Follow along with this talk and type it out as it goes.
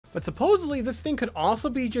But supposedly this thing could also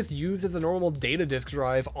be just used as a normal data disk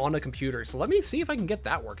drive on a computer. So let me see if I can get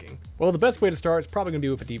that working. Well, the best way to start is probably gonna be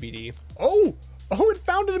with a DVD. Oh, it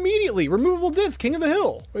found it immediately. Removable disc, king of the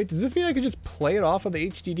hill. Wait, does this mean I could just play it off of the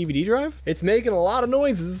HD DVD drive? It's making a lot of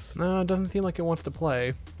noises. No, it doesn't seem like it wants to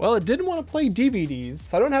play. Well, it didn't want to play DVDs,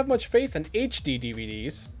 so I don't have much faith in HD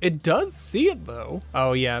DVDs. It does see it though.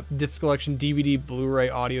 Oh yeah, disc collection, DVD, Blu-ray,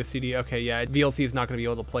 audio CD. Okay, yeah, VLC is not going to be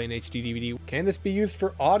able to play an HD DVD. Can this be used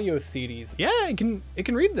for audio CDs? Yeah, it can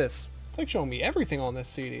read this. It's like showing me everything on this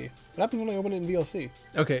CD. What happens when I open it in VLC?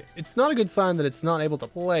 Okay, it's not a good sign that it's not able to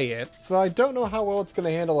play it, so I don't know how well it's going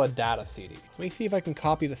to handle a data CD. Let me see if I can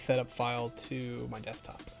copy the setup file to my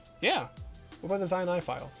desktop. Yeah, what about the ZINI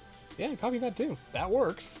file? Yeah, copy that too. That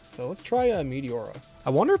works. So let's try a Meteora. I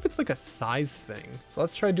wonder if it's like a size thing. So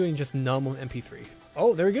let's try doing just num MP3.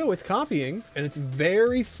 Oh, there we go. It's copying and it's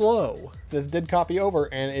very slow. This did copy over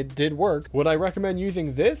and it did work. Would I recommend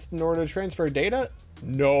using this in order to transfer data?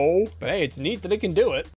 No, but hey, it's neat that it can do it.